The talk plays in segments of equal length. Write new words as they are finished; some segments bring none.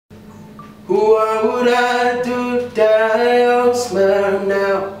What would I do that your smile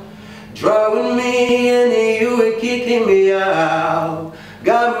now? Drawing me in, you were kicking me out.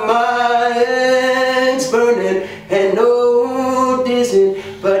 Got my hands burning and noticing,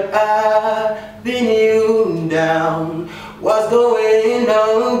 but I've been you down. What's going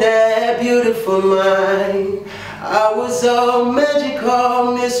on that beautiful mind? I was a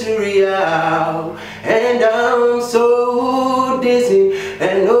magical mystery out, and I'm so dizzy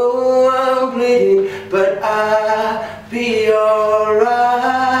and no I'm bleeding, but I'll be alright.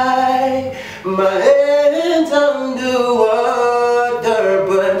 My hands underwater,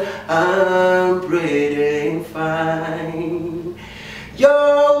 but I'm breathing fine.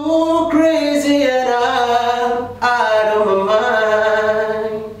 You're crazy and I'm out of my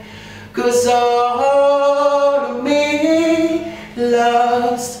mind, 'cause all of me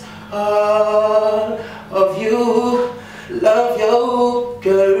loves all of you. Love your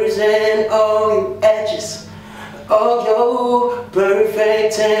curves and all your edges, all your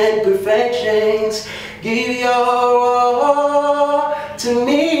perfect imperfections. Give your all to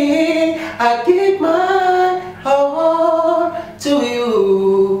me. I give my all to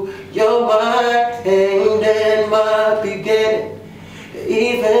you. You're my end and my beginning.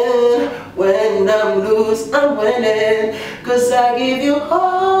 Even when I'm loose, I'm winning, 'cause I give you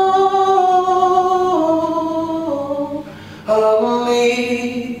all of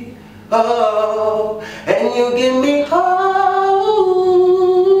me, oh, and you give me all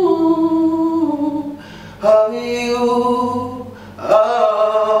of you,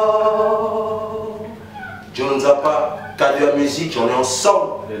 oh. Jun Nzapa, cadeau à musique, on est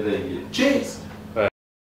ensemble.